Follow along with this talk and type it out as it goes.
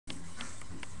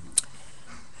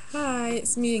Hi,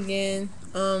 it's me again.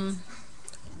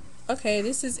 Okay,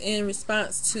 this is in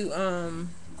response to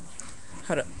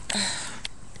hold up.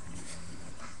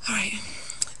 All right.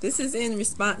 This is in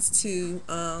response to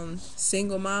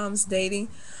single moms dating.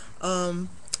 Um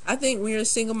I think when you're a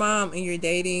single mom and you're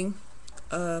dating,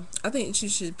 I think you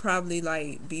should probably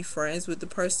like be friends with the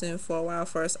person for a while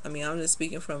first. I mean, I'm just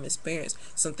speaking from experience.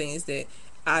 Some things that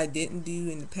I didn't do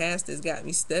in the past that's got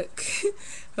me stuck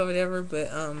or whatever, but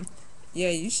yeah,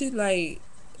 you should like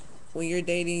when you're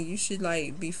dating, you should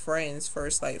like be friends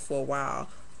first, like for a while,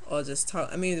 or just talk.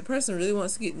 I mean, if the person really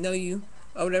wants to get to know you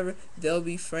or whatever, they'll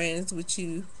be friends with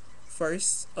you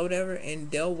first or whatever, and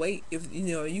they'll wait. If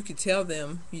you could tell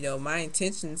them, my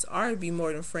intentions are to be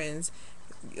more than friends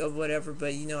or whatever,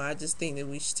 but I just think that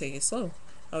we should take it slow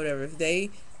or whatever. If they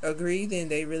agree, then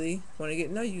they really want to get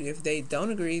to know you. If they don't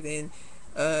agree, then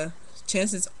uh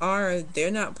chances are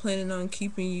they're not planning on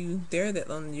keeping you there that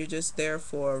long. You're just there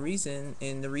for a reason,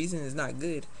 and the reason is not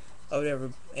good or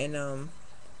whatever. And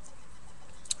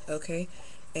okay.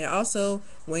 And also,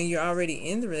 when you're already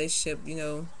in the relationship,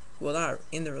 well, not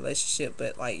in the relationship,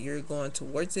 but like you're going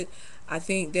towards it, I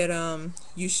think that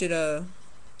you should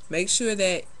make sure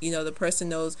that the person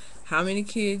knows how many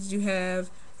kids you have,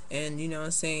 and what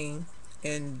I'm saying,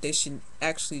 and they should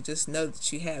actually just know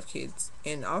that you have kids,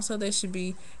 and also they should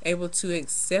be able to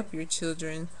accept your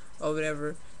children or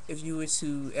whatever if you were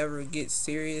to ever get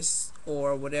serious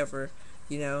or whatever,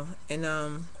 and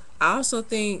I also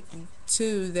think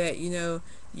too that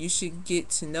you should get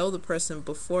to know the person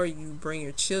before you bring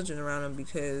your children around them,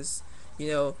 because you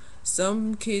know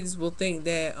some kids will think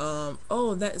that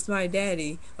oh, that's my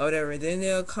daddy or whatever. Then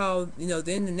they'll call,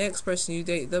 then the next person you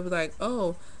date, they'll be like,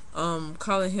 oh,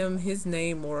 calling him his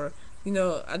name, or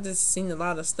I just seen a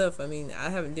lot of stuff. I mean, I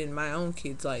haven't did my own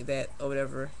kids like that or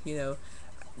whatever.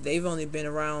 They've only been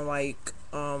around like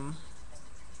hmm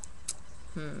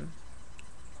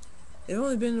they've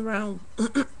only been around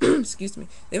excuse me,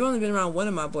 they've only been around one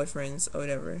of my boyfriends or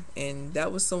whatever, and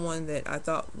that was someone that I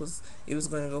thought was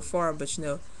going to go far, but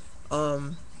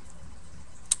um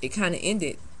it kind of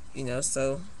ended,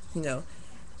 so you know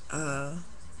uh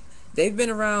they've been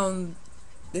around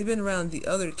the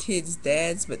other kids'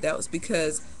 dads, but that was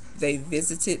because they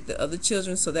visited the other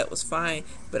children, so that was fine.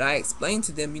 But I explained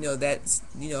to them, that's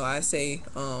I say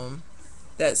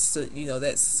that's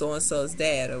so and so's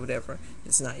dad or whatever.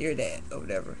 It's not your dad or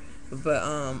whatever. But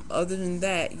other than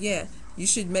that, yeah, you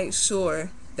should make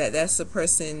sure that that's the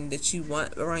person that you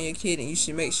want around your kid, and you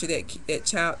should make sure that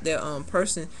that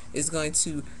person is going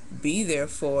to be there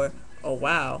for a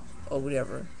while or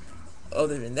whatever.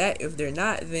 Other than that, if they're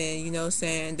not, then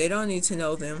saying, they don't need to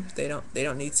know them. They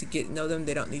don't need to get to know them.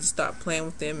 They don't need to start playing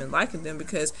with them and liking them,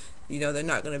 because they're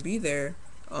not going to be there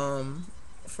um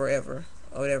forever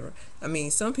or whatever. I mean,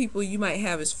 some people you might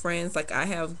have as friends, like I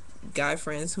have guy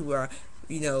friends who are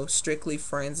strictly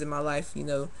friends in my life, and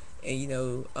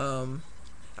I'm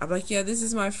like, yeah, this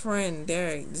is my friend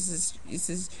Derek, this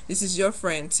is your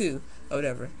friend too or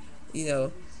whatever, you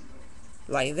know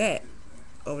like that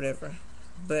or whatever.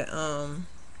 But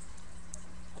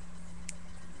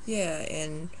yeah,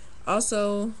 and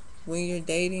also when you're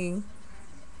dating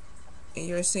and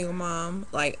you're a single mom,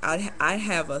 like I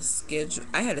have a schedule.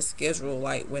 I had a schedule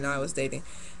like when I was dating.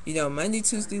 Monday,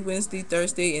 Tuesday, Wednesday,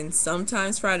 Thursday, and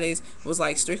sometimes Fridays was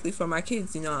like strictly for my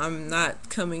kids. I'm not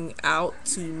coming out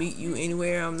to meet you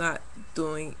anywhere. I'm not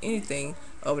doing anything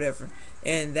or whatever.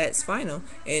 And that's final.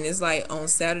 And it's like on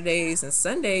Saturdays and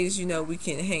Sundays, we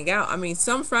can hang out. I mean,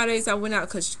 some Fridays I went out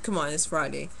because, come on, it's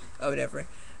Friday or whatever.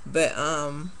 But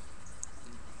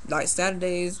like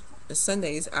Saturdays and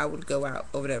Sundays I would go out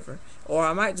or whatever, or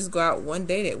I might just go out one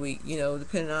day that week,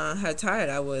 depending on how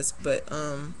tired I was. But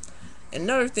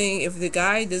another thing, if the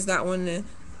guy does not want to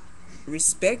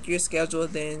respect your schedule,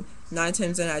 then 9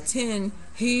 times out of 10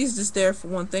 he's just there for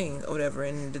one thing or whatever,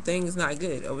 and the thing is not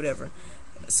good or whatever.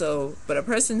 So, but a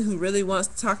person who really wants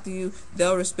to talk to you,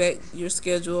 they'll respect your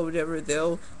schedule or whatever.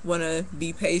 They'll want to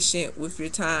be patient with your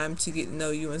time to get to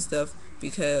know you and stuff,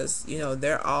 because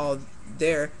they're all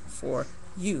there for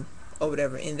you or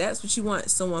whatever. And that's what you want,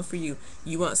 someone for you.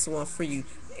 You want someone for you.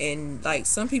 And like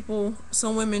some people,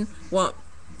 some women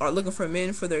are looking for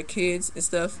men for their kids and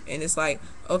stuff, and it's like,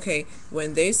 okay,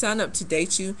 when they sign up to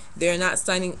date you, they're not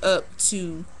signing up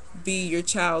to be your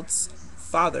child's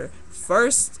father.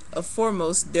 First and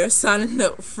foremost, they're signing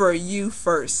up for you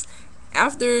first.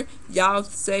 After y'all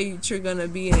say that you're gonna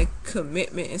be in a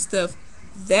commitment and stuff,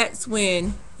 that's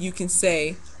when you can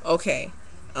say, okay,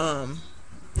 um,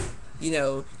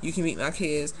 you can meet my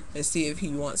kids and see if he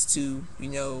wants to,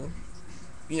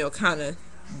 kind of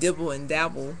dibble and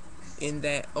dabble in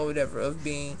that or whatever of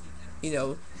being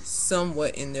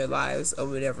somewhat in their lives or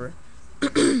whatever.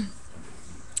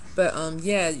 But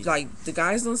yeah, like the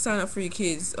guys don't sign up for your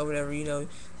kids or whatever.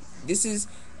 This is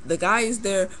the guy is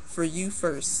there for you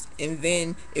first, and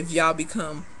then if y'all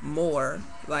become more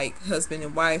like husband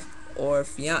and wife or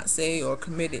fiance or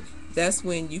committed, that's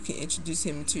when you can introduce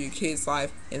him to your kid's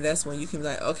life, and that's when you can be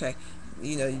like, okay,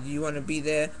 you want to be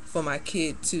there for my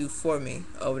kid too, for me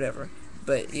or whatever.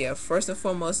 But yeah, first and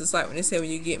foremost, it's like when they say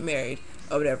when you get married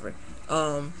or whatever.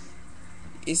 Um,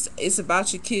 it's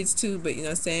about your kids too, but you know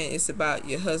what I'm saying, it's about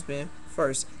your husband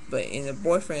first. But in the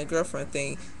boyfriend girlfriend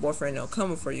thing, boyfriend don't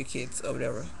come for your kids or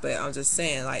whatever. But I'm just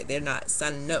saying, like, they're not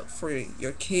signing up for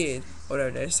your kid or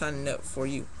whatever. They're signing up for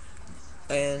you.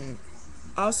 And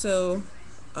also,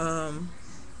 um,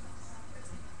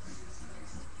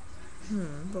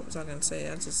 what was I gonna say?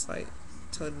 I just like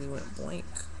totally went blank.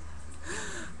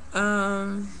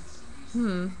 Um,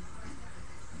 hmm.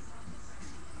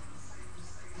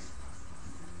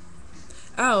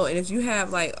 Oh, and if you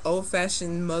have like old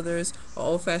fashioned mothers or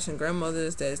old fashioned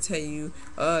grandmothers that tell you,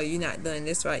 "Oh, you're not doing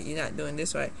this right. You're not doing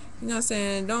this right." You know what I'm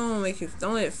saying? Don't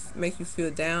let it make you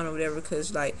feel down or whatever.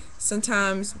 Because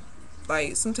sometimes,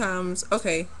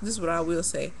 okay, this is what I will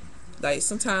say. Like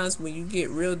sometimes when you get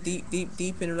real deep, deep,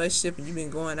 deep in a relationship and you've been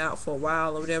going out for a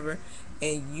while or whatever,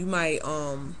 and you might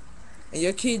and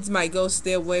your kids might go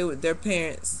stay away with their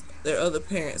parents, their other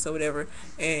parents or whatever,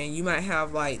 and you might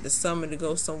have like the summer to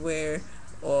go somewhere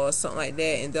or something like that,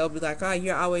 and they'll be like, "Oh,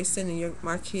 you're always sending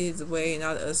my kids away and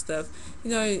all the other stuff."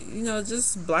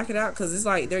 Just block it out because it's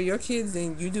like they're your kids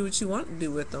and you do what you want to do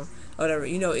with them, or whatever.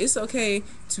 It's okay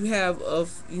to have a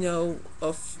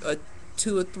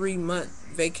 2 or 3 month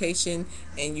vacation,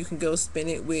 and you can go spend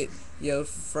it with your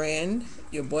friend,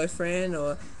 your boyfriend,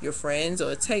 or your friends,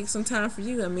 or take some time for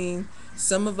you. I mean,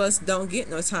 some of us don't get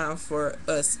no time for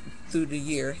us through the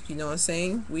year. You know what I'm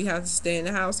saying? We have to stay in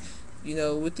the house,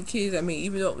 with the kids. I mean,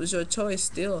 even though it was your choice,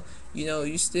 still,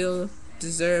 you still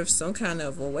deserve some kind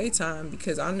of away time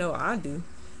because I know I do.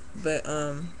 But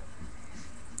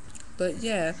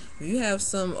yeah, you have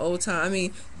some old time. I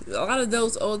mean, a lot of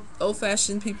those old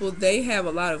fashioned people, they have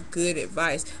a lot of good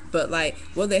advice. But like,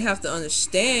 what they have to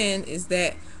understand is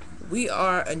that we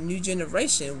are a new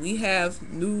generation. We have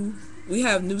new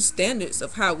standards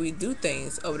of how we do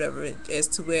things or whatever. As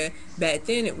to where back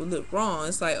then it would look wrong.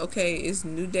 It's like, okay, it's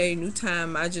new day, new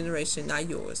time, my generation, not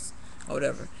yours, or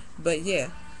whatever. But yeah,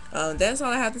 that's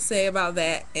all I have to say about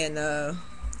that. And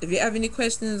if you have any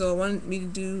questions or want me to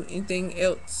do anything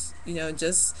else,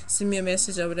 just send me a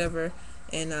message or whatever,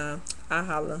 and I'll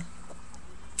holla.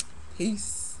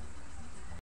 Peace.